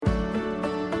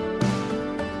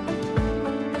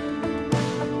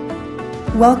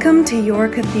Welcome to Your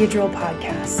Cathedral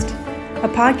Podcast, a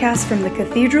podcast from the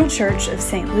Cathedral Church of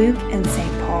St. Luke and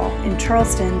St. Paul in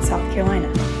Charleston, South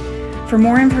Carolina. For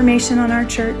more information on our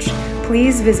church,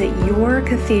 please visit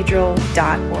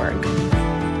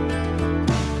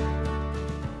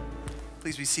yourcathedral.org.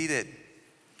 Please be seated.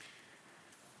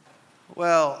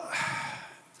 Well,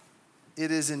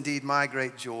 it is indeed my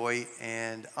great joy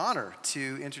and honor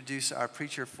to introduce our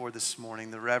preacher for this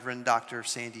morning, the Reverend Dr.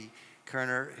 Sandy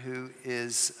Kerner, who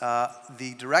is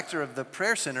the director of the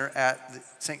Prayer Center at the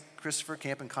St. Christopher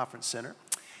Camp and Conference Center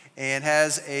and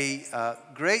has a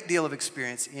great deal of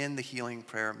experience in the healing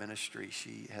prayer ministry.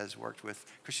 She has worked with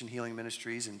Christian Healing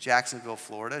Ministries in Jacksonville,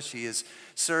 Florida. She has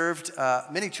served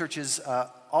many churches,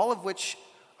 all of which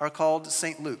are called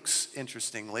St. Luke's,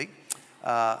 interestingly.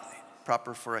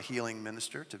 Proper for a healing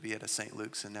minister to be at a St.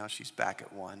 Luke's, and now she's back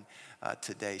at one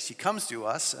today. She comes to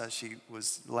us. She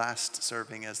was last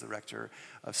serving as the rector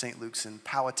of St. Luke's in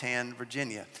Powhatan,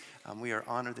 Virginia. We are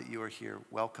honored that you are here.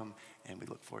 Welcome, and we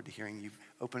look forward to hearing you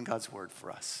open God's word for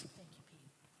us. Thank you, Pete.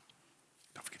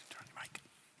 Don't forget to turn your mic.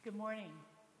 Good morning.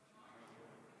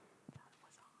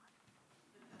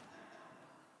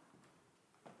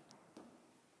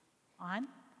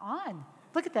 On.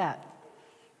 Look at that.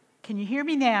 Can you hear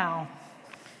me now?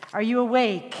 Are you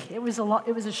awake? It was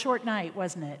a short night,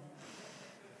 wasn't it?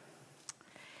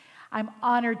 I'm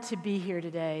honored to be here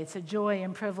today. It's a joy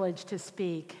and privilege to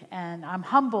speak, and I'm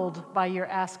humbled by your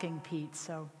asking, Pete.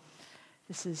 So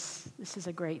this is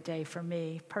a great day for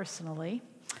me personally.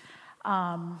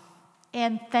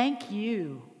 And thank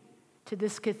you to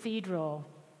this cathedral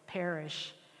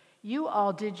parish. You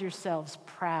all did yourselves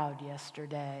proud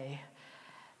yesterday.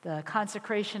 The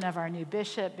consecration of our new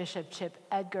bishop, Bishop Chip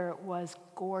Edgar, was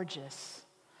gorgeous.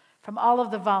 From all of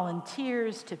the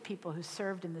volunteers to people who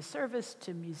served in the service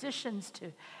to musicians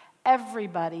to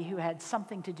everybody who had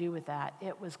something to do with that,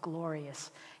 it was glorious.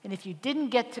 And if you didn't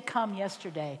get to come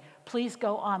yesterday, please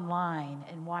go online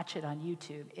and watch it on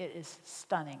YouTube. It is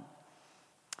stunning.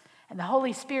 And the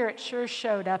Holy Spirit sure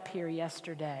showed up here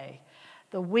yesterday.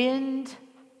 The wind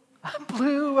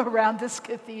blew around this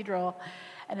cathedral.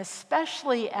 And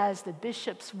especially as the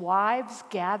bishop's wives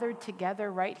gathered together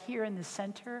right here in the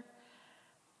center,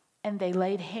 and they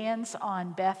laid hands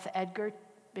on Beth Edgar,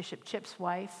 Bishop Chip's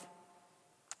wife,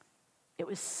 it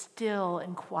was still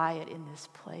and quiet in this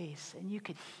place. And you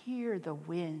could hear the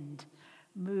wind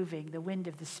moving, the wind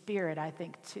of the Spirit, I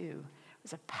think, too. It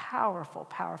was a powerful,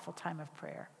 powerful time of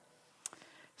prayer.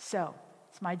 So,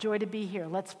 it's my joy to be here.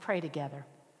 Let's pray together.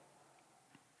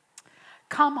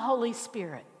 Come, Holy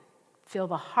Spirit. Fill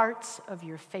the hearts of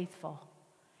your faithful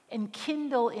and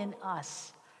kindle in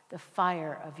us the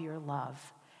fire of your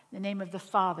love. In the name of the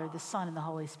Father, the Son, and the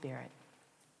Holy Spirit.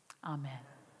 Amen.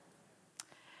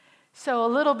 So a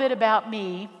little bit about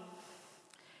me.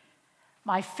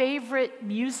 My favorite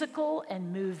musical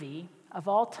and movie of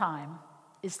all time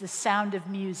is The Sound of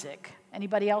Music.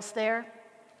 Anybody else there?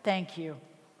 Thank you.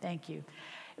 Thank you.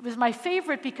 It was my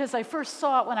favorite because I first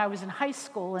saw it when I was in high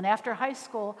school, and after high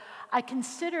school, I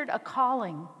considered a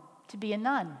calling to be a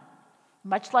nun,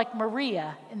 much like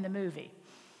Maria in the movie.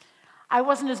 I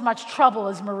wasn't as much trouble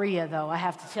as Maria, though, I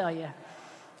have to tell you.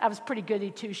 I was pretty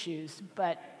goody two-shoes,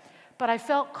 but I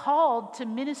felt called to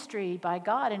ministry by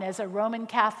God, and as a Roman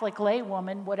Catholic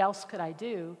laywoman, what else could I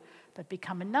do but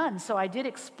become a nun? So I did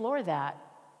explore that.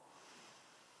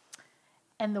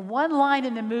 And the one line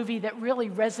in the movie that really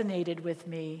resonated with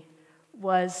me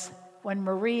was when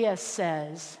Maria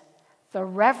says, "The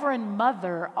Reverend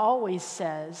Mother always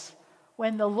says,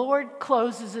 when the Lord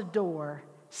closes a door,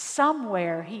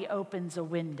 somewhere he opens a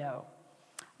window."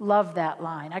 Love that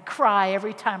line. I cry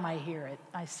every time I hear it,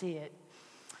 I see it.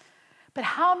 But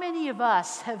how many of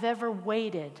us have ever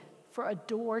waited for a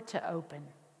door to open?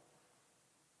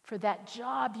 For that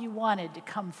job you wanted to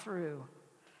come through?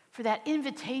 For that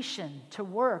invitation to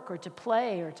work or to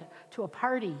play or to a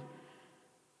party,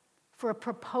 for a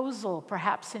proposal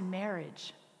perhaps in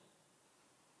marriage,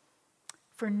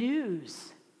 for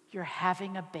news, you're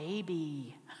having a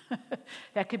baby.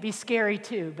 That could be scary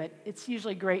too, but it's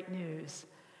usually great news.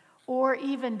 Or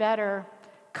even better,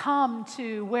 come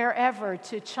to wherever,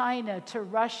 to China, to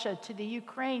Russia, to the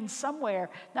Ukraine, somewhere,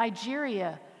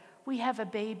 Nigeria. We have a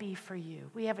baby for you.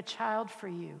 We have a child for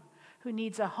you who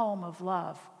needs a home of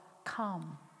love.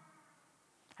 Come.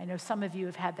 I know some of you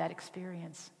have had that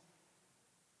experience.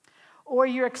 Or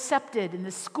you're accepted in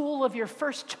the school of your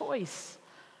first choice.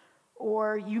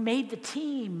 Or you made the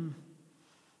team.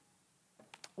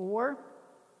 Or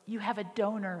you have a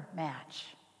donor match.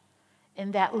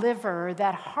 And that liver or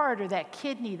that heart or that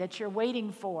kidney that you're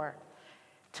waiting for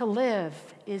to live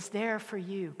is there for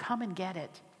you. Come and get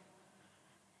it.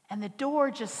 And the door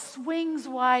just swings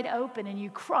wide open, and you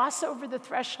cross over the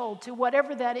threshold to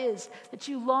whatever that is that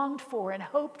you longed for and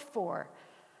hoped for.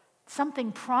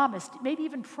 Something promised, maybe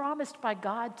even promised by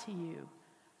God to you.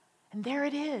 And there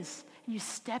it is. And you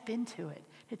step into it.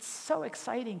 It's so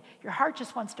exciting. Your heart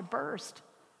just wants to burst.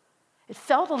 It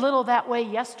felt a little that way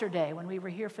yesterday when we were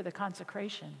here for the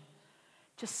consecration.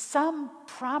 Just some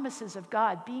promises of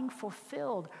God being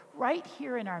fulfilled right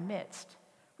here in our midst.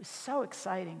 It was so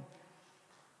exciting.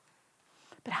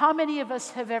 But how many of us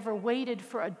have ever waited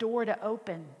for a door to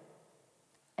open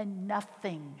and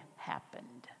nothing happened?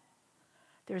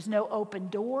 There's no open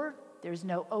door. There's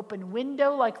no open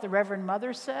window, like the Reverend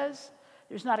Mother says.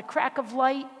 There's not a crack of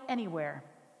light anywhere.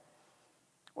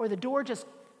 Or the door just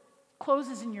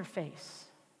closes in your face.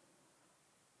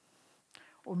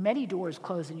 Or many doors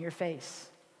close in your face.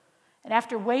 And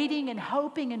after waiting and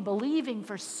hoping and believing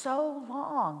for so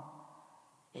long,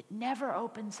 it never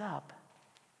opens up.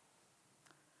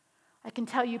 I can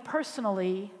tell you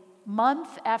personally,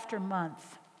 month after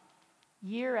month,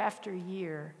 year after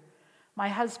year, my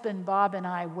husband Bob and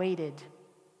I waited.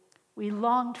 We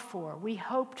longed for, we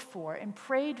hoped for, and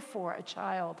prayed for a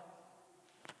child,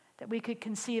 that we could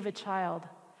conceive a child,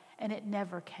 and it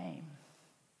never came.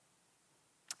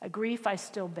 A grief I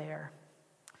still bear.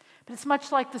 But it's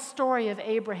much like the story of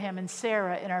Abraham and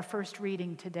Sarah in our first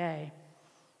reading today.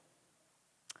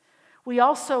 We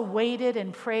also waited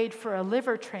and prayed for a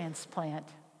liver transplant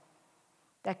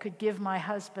that could give my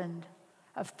husband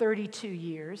of 32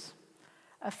 years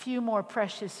a few more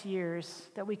precious years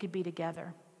that we could be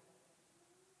together.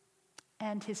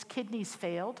 And his kidneys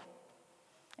failed,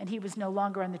 and he was no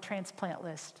longer on the transplant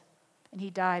list, and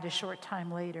he died a short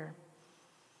time later.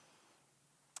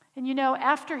 And you know,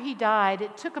 after he died,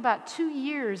 it took about 2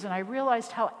 years, and I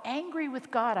realized how angry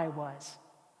with God I was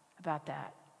about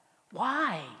that.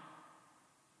 Why?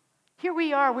 Here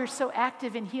we are, we're so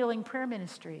active in healing prayer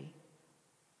ministry.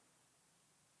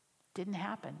 Didn't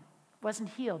happen. Wasn't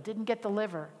healed, didn't get the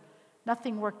liver.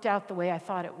 Nothing worked out the way I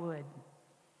thought it would.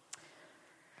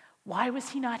 Why was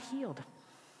he not healed?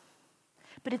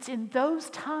 But it's in those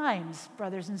times,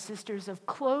 brothers and sisters, of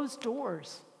closed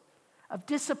doors, of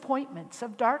disappointments,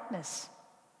 of darkness,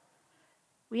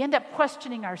 we end up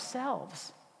questioning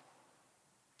ourselves.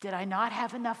 Did I not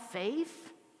have enough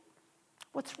faith?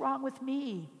 What's wrong with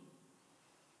me?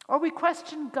 Or we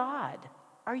question God.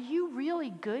 Are you really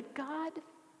good, God?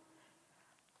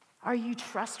 Are you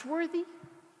trustworthy?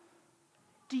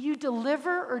 Do you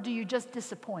deliver or do you just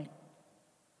disappoint?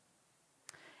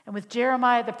 And with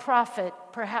Jeremiah the prophet,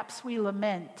 perhaps we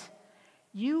lament,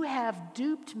 you have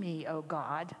duped me, O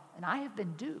God, and I have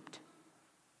been duped.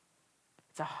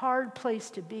 It's a hard place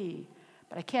to be,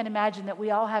 but I can't imagine that we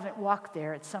all haven't walked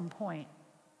there at some point.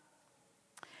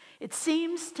 It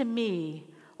seems to me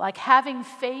like having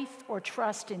faith or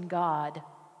trust in God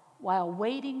while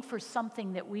waiting for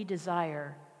something that we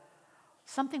desire,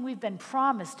 something we've been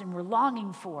promised and we're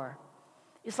longing for,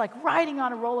 is like riding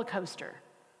on a roller coaster.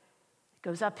 It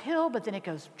goes uphill, but then it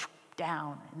goes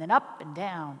down, and then up and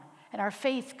down. And our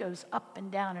faith goes up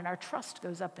and down, and our trust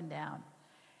goes up and down.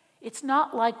 It's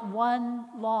not like one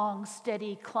long,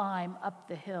 steady climb up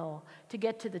the hill to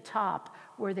get to the top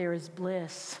where there is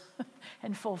bliss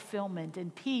and fulfillment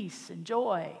and peace and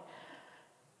joy.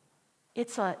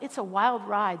 It's a wild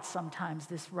ride sometimes,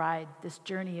 this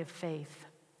journey of faith.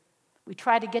 We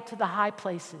try to get to the high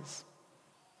places,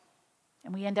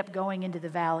 and we end up going into the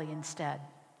valley instead.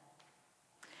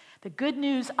 The good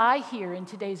news I hear in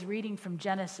today's reading from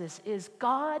Genesis is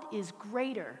God is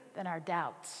greater than our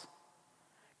doubts.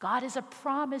 God is a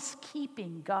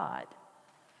promise-keeping God.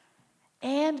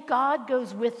 And God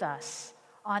goes with us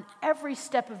on every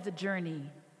step of the journey,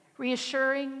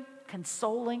 reassuring,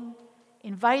 consoling,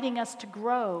 inviting us to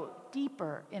grow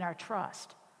deeper in our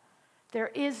trust. There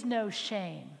is no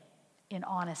shame in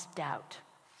honest doubt.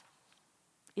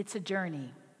 It's a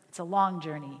journey. It's a long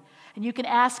journey. And you can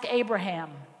ask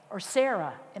Abraham or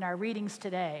Sarah in our readings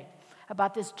today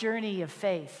about this journey of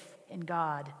faith in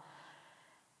God.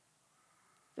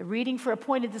 The reading for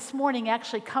Appointed this morning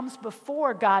actually comes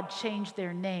before God changed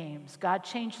their names. God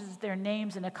changes their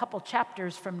names in a couple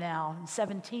chapters from now, in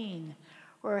 17,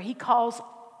 where he calls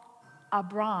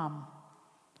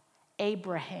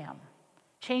Abraham,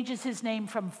 changes his name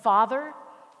from father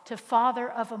to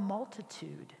father of a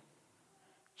multitude,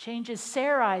 changes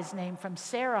Sarai's name from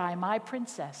Sarai, my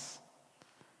princess,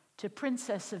 to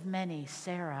princess of many,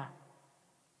 Sarah.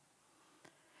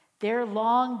 Their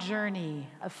long journey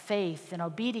of faith and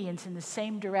obedience in the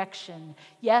same direction,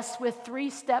 yes, with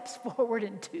 3 steps forward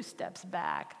and 2 steps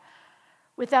back,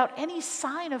 without any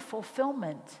sign of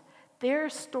fulfillment, their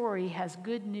story has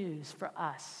good news for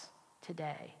us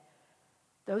today.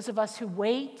 Those of us who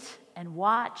wait and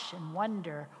watch and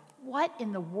wonder, what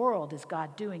in the world is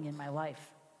God doing in my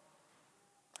life?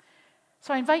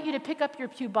 So I invite you to pick up your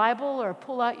pew Bible or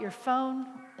pull out your phone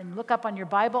and look up on your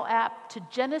Bible app to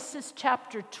Genesis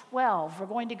chapter 12. We're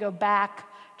going to go back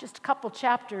just a couple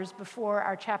chapters before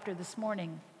our chapter this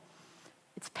morning.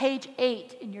 It's page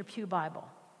 8 in your pew Bible.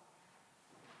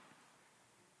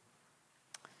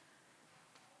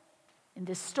 And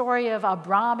this story of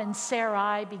Abram and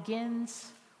Sarai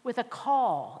begins with a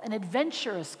call, an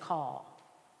adventurous call,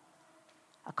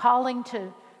 a calling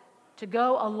to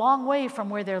go a long way from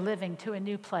where they're living to a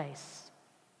new place.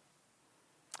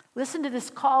 Listen to this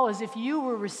call as if you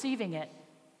were receiving it,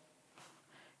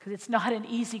 because it's not an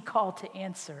easy call to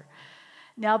answer.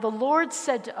 Now the Lord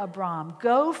said to Abram,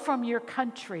 "Go from your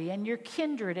country and your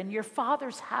kindred and your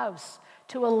father's house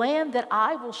to a land that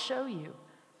I will show you.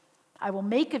 I will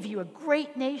make of you a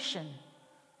great nation,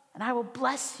 and I will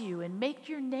bless you and make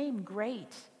your name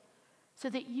great, so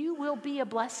that you will be a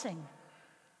blessing.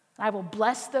 I will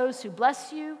bless those who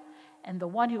bless you, and the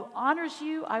one who honors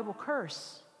you I will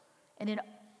curse. And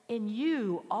in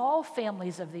you all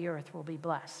families of the earth will be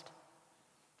blessed."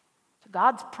 So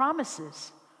God's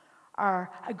promises are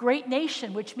a great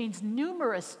nation, which means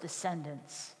numerous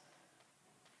descendants,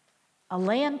 a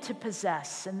land to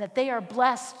possess, and that they are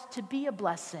blessed to be a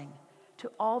blessing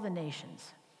to all the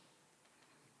nations.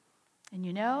 And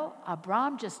you know,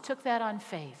 Abram just took that on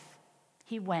faith.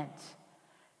 He went.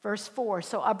 Verse 4,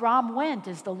 so Abram went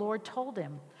as the Lord told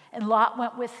him, and Lot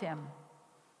went with him.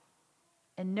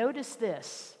 And notice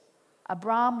this,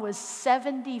 Abram was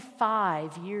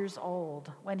 75 years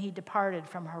old when he departed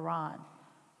from Haran.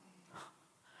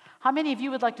 How many of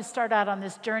you would like to start out on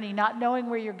this journey not knowing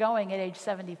where you're going at age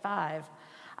 75?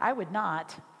 I would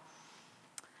not.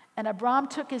 And Abram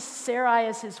took Sarai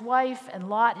as his wife, and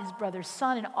Lot his brother's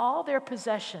son, and all their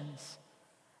possessions,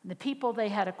 and the people they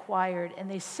had acquired,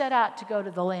 and they set out to go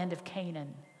to the land of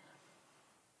Canaan.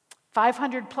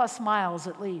 500 plus miles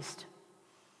at least.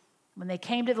 When they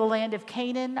came to the land of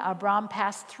Canaan, Abram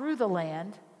passed through the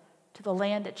land to the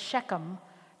land at Shechem,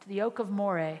 to the oak of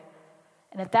Moreh.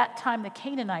 And at that time the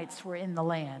Canaanites were in the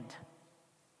land.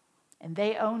 And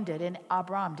they owned it, and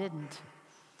Abram didn't.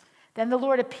 Then the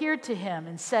Lord appeared to him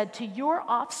and said, "To your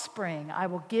offspring I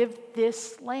will give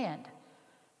this land."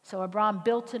 So Abram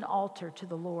built an altar to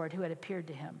the Lord who had appeared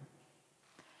to him.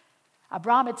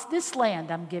 "Abram, it's this land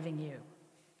I'm giving you,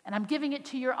 and I'm giving it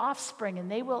to your offspring,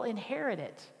 and they will inherit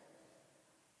it."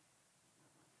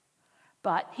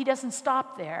 But he doesn't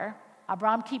stop there.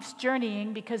 Abram keeps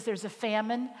journeying because there's a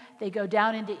famine. They go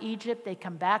down into Egypt. They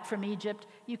come back from Egypt.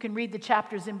 You can read the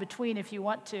chapters in between if you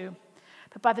want to.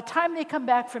 But by the time they come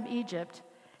back from Egypt,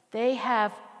 they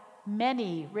have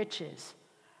many riches,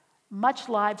 much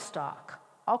livestock,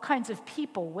 all kinds of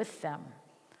people with them,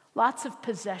 lots of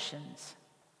possessions.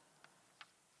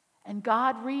 And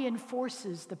God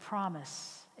reinforces the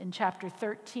promise in chapter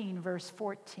 13, verse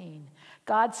 14.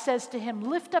 God says to him,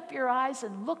 "Lift up your eyes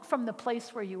and look from the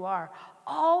place where you are.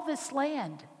 All this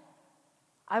land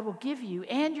I will give you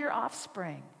and your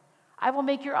offspring. I will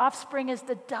make your offspring as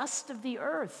the dust of the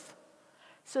earth,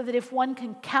 so that if one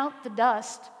can count the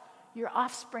dust, your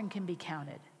offspring can be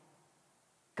counted."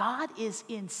 God is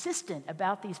insistent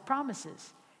about these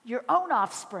promises. Your own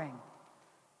offspring.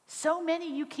 So many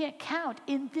you can't count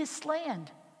in this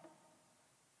land.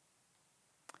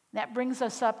 That brings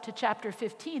us up to chapter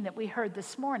 15 that we heard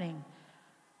this morning.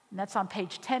 And that's on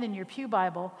page 10 in your pew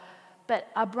Bible. But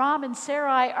Abram and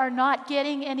Sarai are not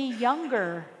getting any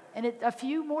younger. And a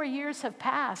few more years have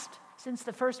passed since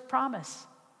the first promise.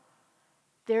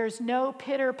 There's no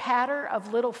pitter-patter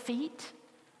of little feet.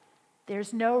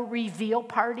 There's no reveal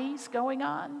parties going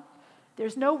on.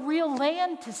 There's no real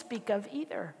land to speak of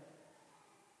either.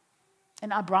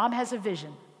 And Abram has a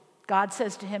vision. God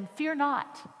says to him, "Fear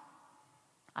not.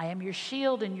 I am your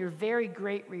shield and your very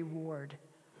great reward."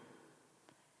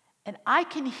 And I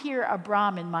can hear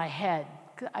Abram in my head,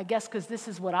 I guess because this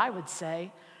is what I would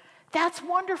say. "That's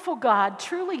wonderful, God.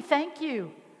 Truly, thank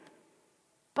you.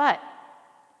 But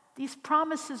these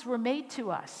promises were made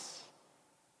to us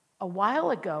a while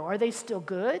ago. Are they still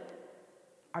good?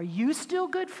 Are you still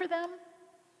good for them?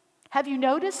 Have you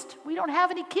noticed we don't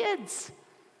have any kids?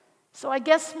 So I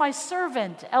guess my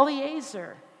servant,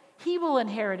 Eliezer, he will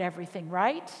inherit everything,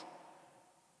 right?"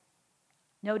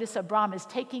 Notice Abram is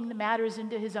taking the matters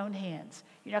into his own hands.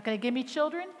 "You're not going to give me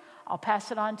children? I'll pass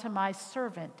it on to my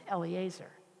servant,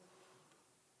 Eliezer."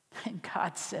 And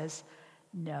God says,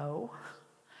 "No."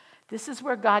 This is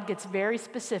where God gets very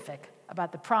specific.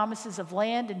 about the promises of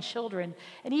land and children,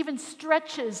 and even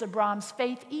stretches Abram's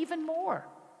faith even more.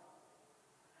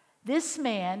 This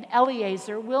man,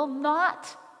 Eliezer, will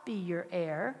not be your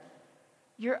heir.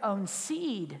 Your own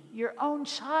seed, your own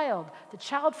child, the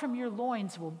child from your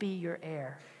loins will be your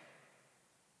heir.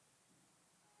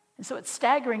 And so it's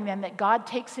staggering then that God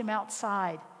takes him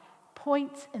outside,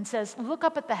 points and says, look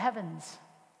up at the heavens.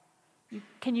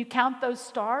 Can you count those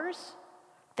stars?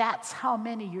 That's how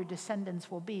many your descendants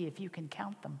will be if you can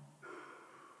count them.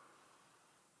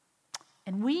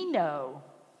 And we know,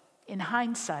 in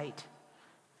hindsight,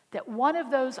 that one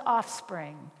of those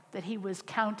offspring that he was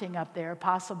counting up there,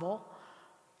 possible,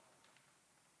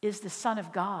 is the Son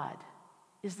of God,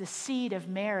 is the seed of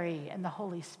Mary and the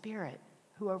Holy Spirit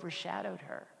who overshadowed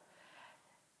her.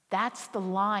 That's the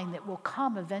line that will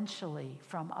come eventually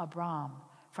from Abram,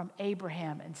 from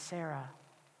Abraham and Sarah.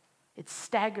 It's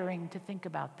staggering to think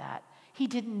about that. He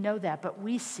didn't know that, but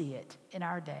we see it in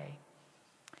our day.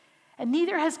 And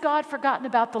neither has God forgotten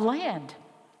about the land.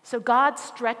 So God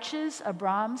stretches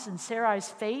Abram's and Sarai's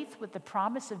faith with the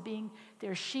promise of being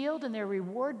their shield and their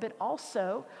reward, but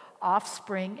also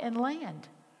offspring and land,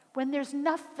 when there's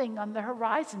nothing on the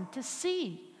horizon to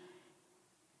see.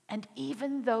 And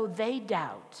even though they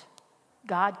doubt,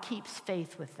 God keeps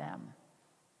faith with them.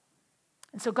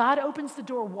 And so God opens the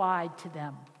door wide to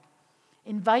them,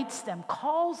 invites them,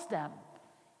 calls them,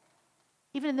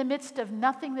 even in the midst of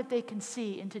nothing that they can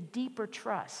see, into deeper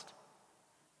trust.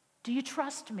 Do you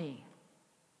trust me?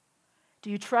 Do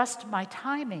you trust my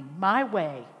timing, my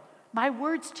way, my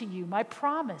words to you, my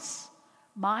promise,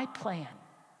 my plan?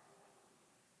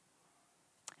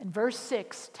 And verse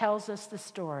 6 tells us the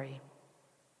story.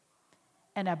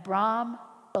 And Abram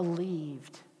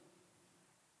believed.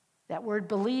 That word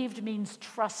believed means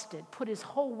trusted, put his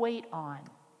whole weight on.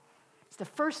 It's the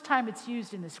first time it's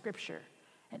used in the scripture.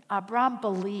 And Abram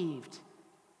believed.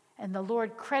 And the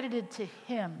Lord credited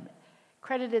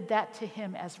that to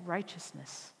him as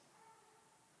righteousness.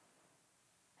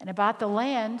 And about the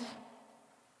land,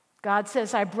 God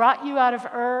says, I brought you out of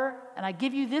Ur, and I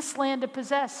give you this land to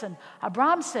possess. And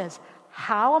Abram says,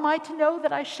 how am I to know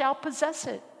that I shall possess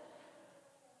it?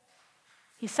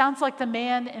 He sounds like the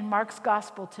man in Mark's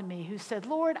gospel to me who said,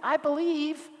 Lord, I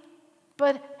believe,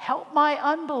 but help my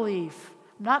unbelief.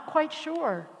 I'm not quite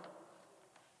sure.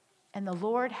 And the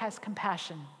Lord has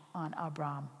compassion on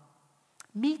Abram,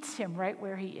 meets him right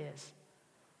where he is.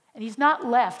 And he's not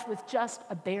left with just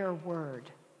a bare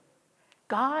word.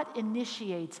 God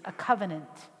initiates a covenant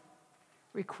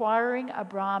requiring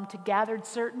Abram to gather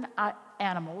certain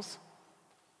animals,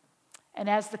 and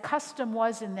as the custom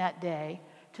was in that day,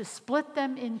 to split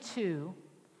them in two,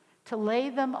 to lay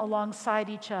them alongside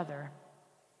each other.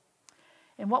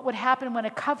 And what would happen when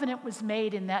a covenant was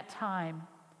made in that time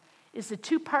is the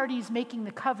two parties making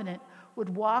the covenant would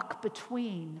walk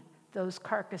between those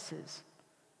carcasses.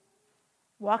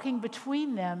 Walking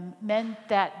between them meant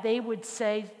that they would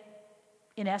say,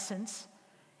 in essence,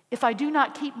 if I do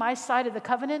not keep my side of the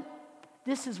covenant,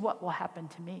 this is what will happen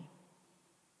to me.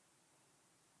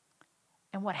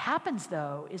 And what happens,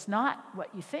 though, is not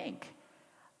what you think.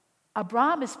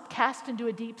 Abram is cast into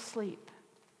a deep sleep.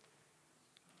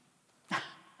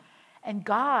 And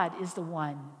God is the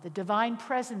one, the divine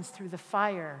presence through the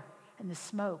fire and the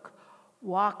smoke,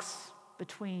 walks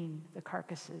between the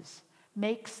carcasses,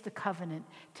 makes the covenant,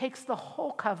 takes the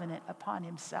whole covenant upon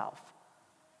himself.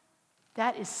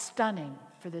 That is stunning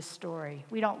for this story.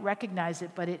 We don't recognize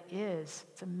it, but it is.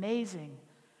 It's amazing.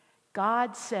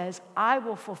 God says, I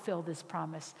will fulfill this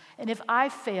promise, and if I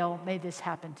fail, may this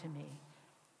happen to me.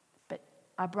 But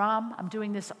Abram, I'm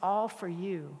doing this all for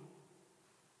you.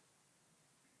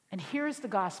 And here's the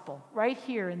gospel, right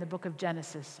here in the book of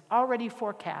Genesis, already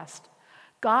forecast.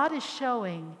 God is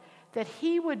showing that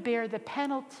he would bear the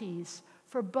penalties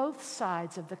for both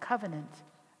sides of the covenant.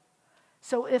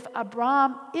 So if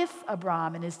Abram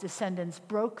and his descendants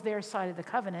broke their side of the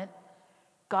covenant,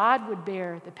 God would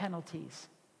bear the penalties.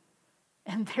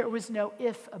 And there was no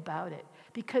if about it,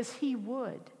 because he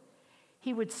would.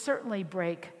 He would certainly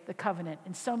break the covenant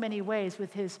in so many ways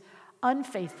with his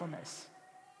unfaithfulness.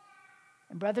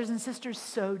 And brothers and sisters,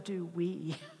 so do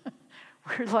we.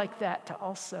 We're like that to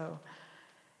also.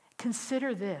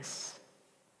 Consider this.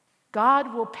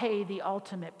 God will pay the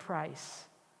ultimate price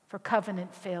for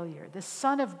covenant failure. The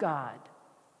Son of God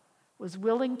was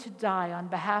willing to die on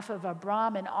behalf of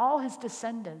Abram and all his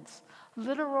descendants,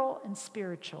 literal and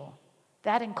spiritual.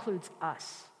 That includes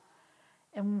us.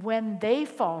 And when they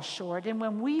fall short, and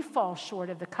when we fall short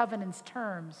of the covenant's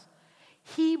terms,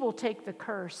 he will take the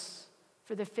curse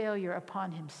for the failure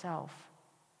upon himself.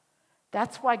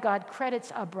 That's why God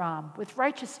credits Abram with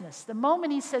righteousness the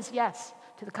moment he says yes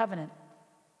to the covenant.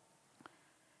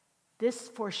 This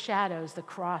foreshadows the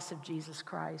cross of Jesus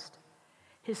Christ.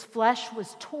 His flesh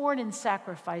was torn in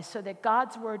sacrifice so that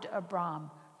God's word to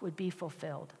Abram would be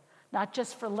fulfilled, not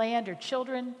just for land or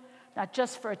children, not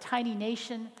just for a tiny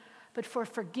nation, but for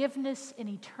forgiveness and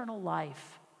eternal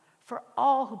life for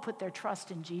all who put their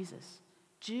trust in Jesus,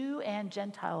 Jew and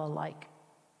Gentile alike.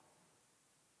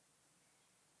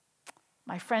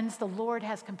 My friends, the Lord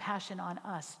has compassion on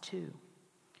us too.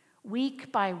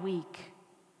 Week by week,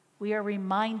 we are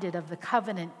reminded of the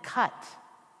covenant cut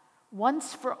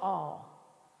once for all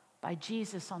by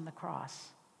Jesus on the cross.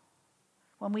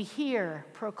 When we hear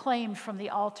proclaimed from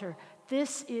the altar,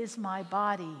 "This is my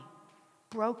body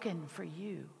broken for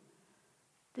you.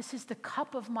 This is the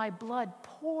cup of my blood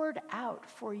poured out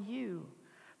for you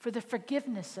for the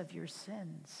forgiveness of your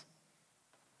sins."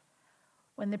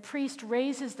 When the priest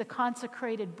raises the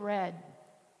consecrated bread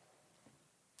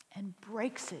and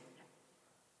breaks it,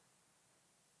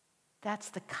 that's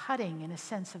the cutting, in a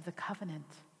sense, of the covenant.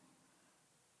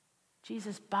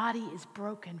 Jesus' body is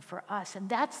broken for us, and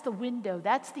that's the window,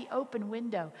 that's the open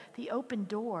window, the open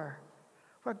door,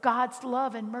 where God's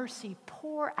love and mercy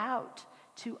pour out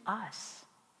to us,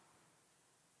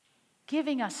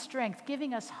 giving us strength,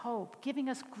 giving us hope, giving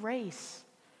us grace,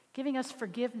 giving us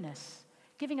forgiveness,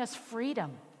 giving us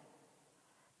freedom.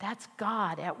 That's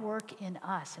God at work in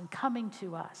us and coming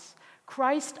to us.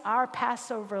 Christ, our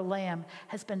Passover lamb,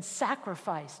 has been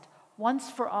sacrificed once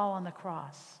for all on the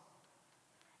cross.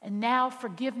 And now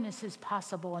forgiveness is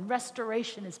possible and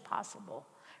restoration is possible.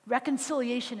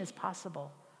 Reconciliation is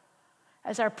possible.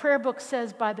 As our prayer book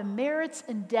says, by the merits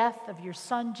and death of your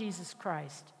Son, Jesus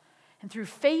Christ, and through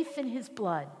faith in his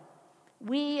blood,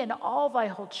 we and all thy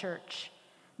whole church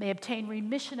may obtain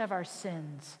remission of our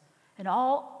sins and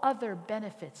all other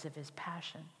benefits of his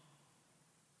passion.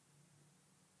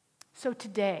 So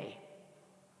today,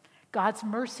 God's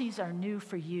mercies are new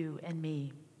for you and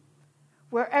me.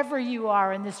 Wherever you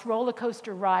are in this roller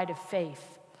coaster ride of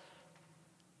faith,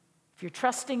 if you're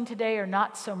trusting today or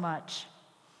not so much,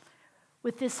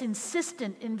 with this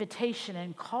insistent invitation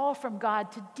and call from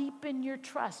God to deepen your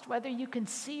trust, whether you can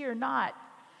see or not,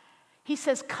 he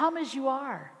says, come as you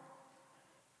are.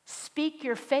 Speak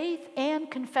your faith and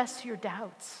confess your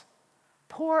doubts.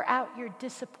 Pour out your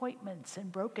disappointments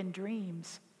and broken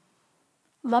dreams.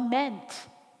 Lament,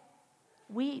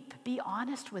 weep, be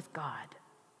honest with God.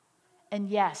 And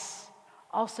yes,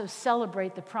 also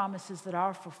celebrate the promises that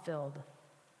are fulfilled.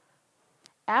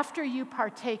 After you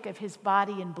partake of his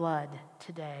body and blood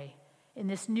today in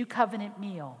this new covenant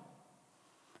meal,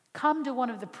 come to one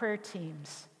of the prayer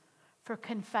teams for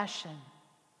confession,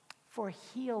 for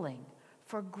healing,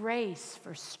 for grace,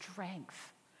 for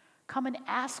strength. Come and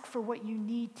ask for what you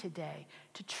need today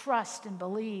to trust and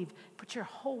believe. Put your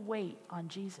whole weight on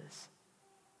Jesus.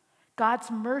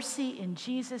 God's mercy in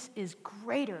Jesus is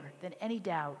greater than any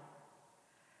doubt.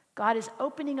 God is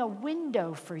opening a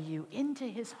window for you into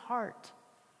his heart.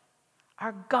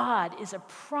 Our God is a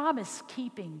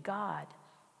promise-keeping God.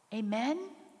 Amen?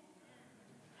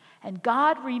 And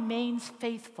God remains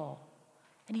faithful.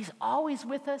 And he's always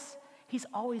with us. He's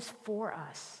always for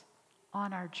us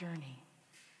on our journey.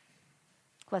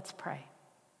 Let's pray.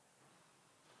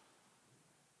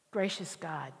 Gracious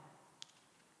God,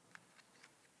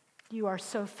 you are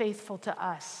so faithful to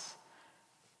us.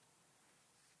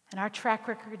 And our track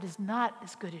record is not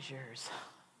as good as yours.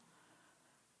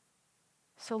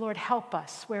 So, Lord, help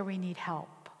us where we need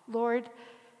help. Lord,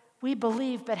 we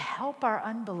believe, but help our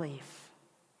unbelief.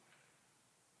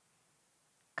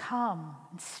 Come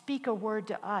and speak a word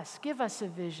to us. Give us a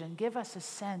vision. Give us a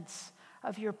sense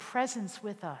of your presence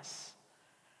with us.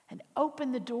 And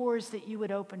open the doors that you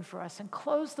would open for us and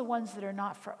close the ones that are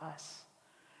not for us.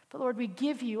 But Lord, we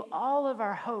give you all of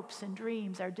our hopes and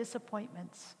dreams, our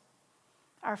disappointments,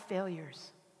 our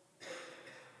failures.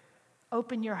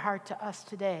 Open your heart to us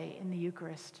today in the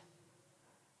Eucharist,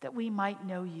 that we might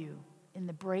know you in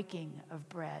the breaking of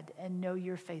bread and know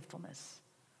your faithfulness.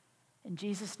 In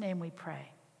Jesus' name we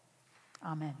pray.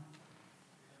 Amen.